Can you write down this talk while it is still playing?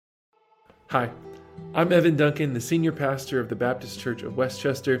Hi, I'm Evan Duncan, the senior pastor of the Baptist Church of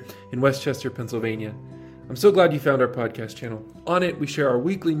Westchester in Westchester, Pennsylvania. I'm so glad you found our podcast channel. On it, we share our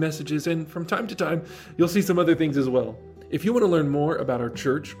weekly messages, and from time to time, you'll see some other things as well. If you want to learn more about our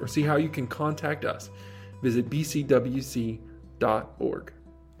church or see how you can contact us, visit bcwc.org.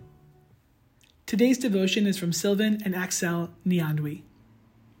 Today's devotion is from Sylvain and Axelle, Nyandwi.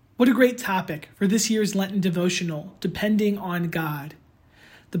 What a great topic for this year's Lenten devotional, depending on God.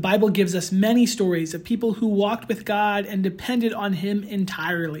 The Bible gives us many stories of people who walked with God and depended on Him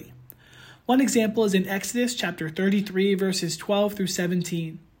entirely. One example is in Exodus chapter 33, verses 12 through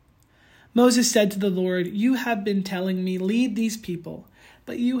 17. Moses said to the Lord, "You have been telling me, lead these people,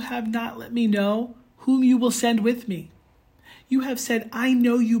 but you have not let me know whom you will send with me. You have said, I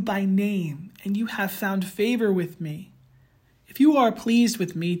know you by name, and you have found favor with me. If you are pleased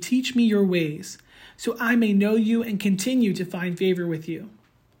with me, teach me your ways, so I may know you and continue to find favor with you.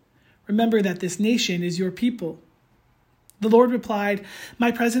 Remember that this nation is your people." The Lord replied, "My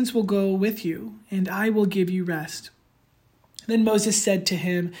presence will go with you, and I will give you rest." Then Moses said to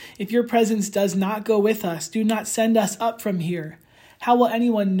him, "If your presence does not go with us, do not send us up from here. How will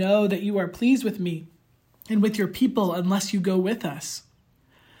anyone know that you are pleased with me and with your people unless you go with us?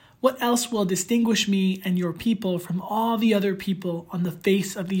 What else will distinguish me and your people from all the other people on the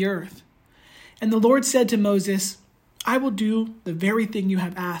face of the earth?" And the Lord said to Moses, "I will do the very thing you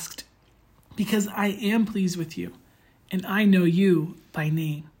have asked, because I am pleased with you, and I know you by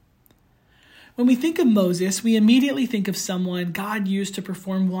name." When we think of Moses, we immediately think of someone God used to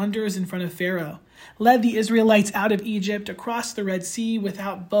perform wonders in front of Pharaoh, led the Israelites out of Egypt, across the Red Sea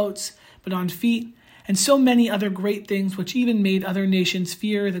without boats, but on feet, and so many other great things which even made other nations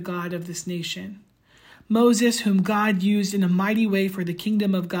fear the God of this nation. Moses, whom God used in a mighty way for the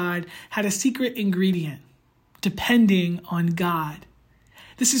kingdom of God, had a secret ingredient: depending on God.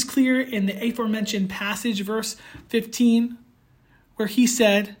 This is clear in the aforementioned passage, verse 15, where he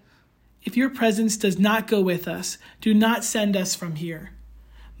said, "If your presence does not go with us, do not send us from here."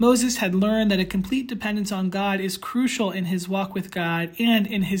 Moses had learned that a complete dependence on God is crucial in his walk with God and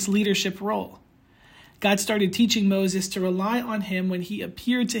in his leadership role. God started teaching Moses to rely on him when he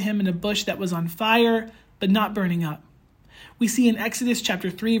appeared to him in a bush that was on fire, but not burning up. We see in Exodus chapter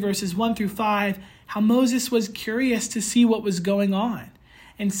 3, verses 1 through 5, how Moses was curious to see what was going on,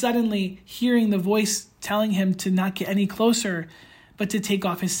 and suddenly hearing the voice telling him to not get any closer, but to take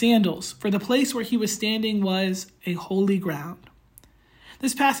off his sandals, for the place where he was standing was a holy ground.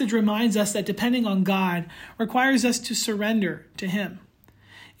 This passage reminds us that depending on God requires us to surrender to Him.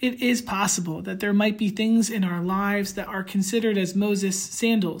 It is possible that there might be things in our lives that are considered as Moses'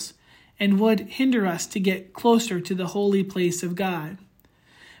 sandals and would hinder us to get closer to the holy place of God.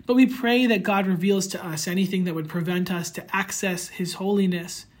 But we pray that God reveals to us anything that would prevent us to access His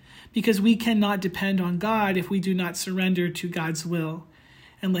holiness, because we cannot depend on God if we do not surrender to God's will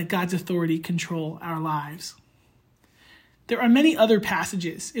and let God's authority control our lives. There are many other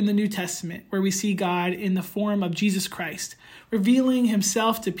passages in the New Testament where we see God in the form of Jesus Christ, revealing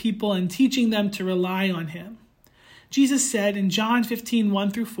Himself to people and teaching them to rely on Him. Jesus said in John 15,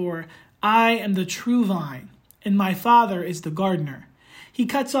 1 through 4, "I am the true vine, and my Father is the gardener. He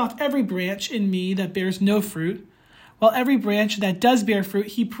cuts off every branch in me that bears no fruit, while every branch that does bear fruit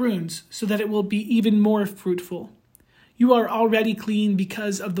He prunes, so that it will be even more fruitful. You are already clean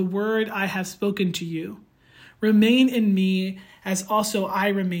because of the word I have spoken to you. Remain in me as also I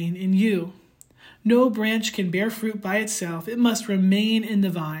remain in you. No branch can bear fruit by itself. It must remain in the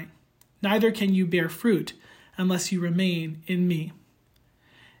vine. Neither can you bear fruit unless you remain in me."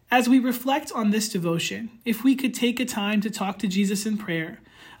 As we reflect on this devotion, if we could take a time to talk to Jesus in prayer,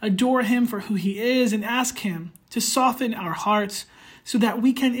 adore Him for who He is, and ask Him to soften our hearts so that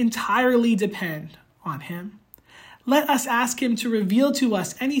we can entirely depend on Him. Let us ask Him to reveal to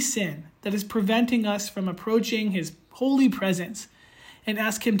us any sin that is preventing us from approaching His holy presence, and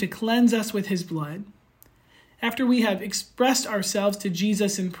ask Him to cleanse us with His blood. After we have expressed ourselves to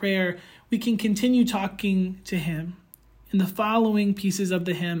Jesus in prayer, we can continue talking to Him in the following pieces of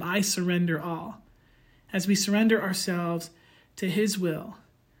the hymn, "I Surrender All," as we surrender ourselves to His will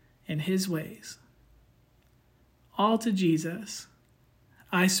and His ways. All to Jesus,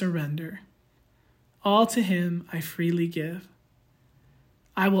 I surrender. All to Him I freely give.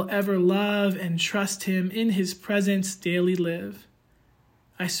 I will ever love and trust Him, in His presence daily live.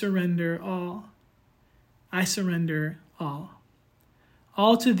 I surrender all. I surrender all.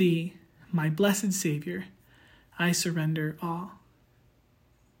 All to Thee, my blessed Savior, I surrender all.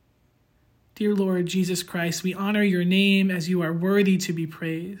 Dear Lord Jesus Christ, we honor your name as you are worthy to be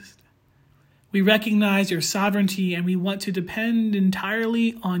praised. We recognize your sovereignty and we want to depend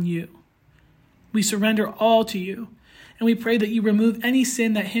entirely on you. We surrender all to you, and we pray that you remove any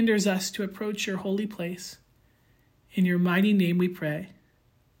sin that hinders us to approach your holy place. In your mighty name we pray.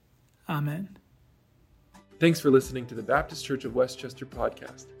 Amen. Thanks for listening to the Baptist Church of Westchester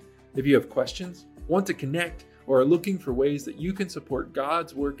podcast. If you have questions, want to connect, or are looking for ways that you can support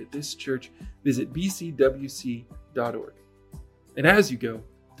God's work at this church, visit bcwc.org. And as you go,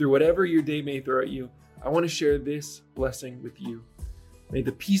 through whatever your day may throw at you, I want to share this blessing with you. May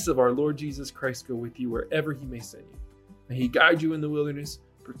the peace of our Lord Jesus Christ go with you wherever he may send you. May he guide you in the wilderness,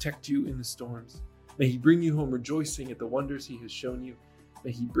 protect you in the storms. May he bring you home rejoicing at the wonders he has shown you.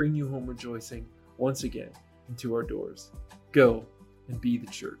 May he bring you home rejoicing once again into our doors. Go and be the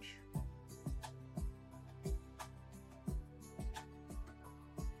church.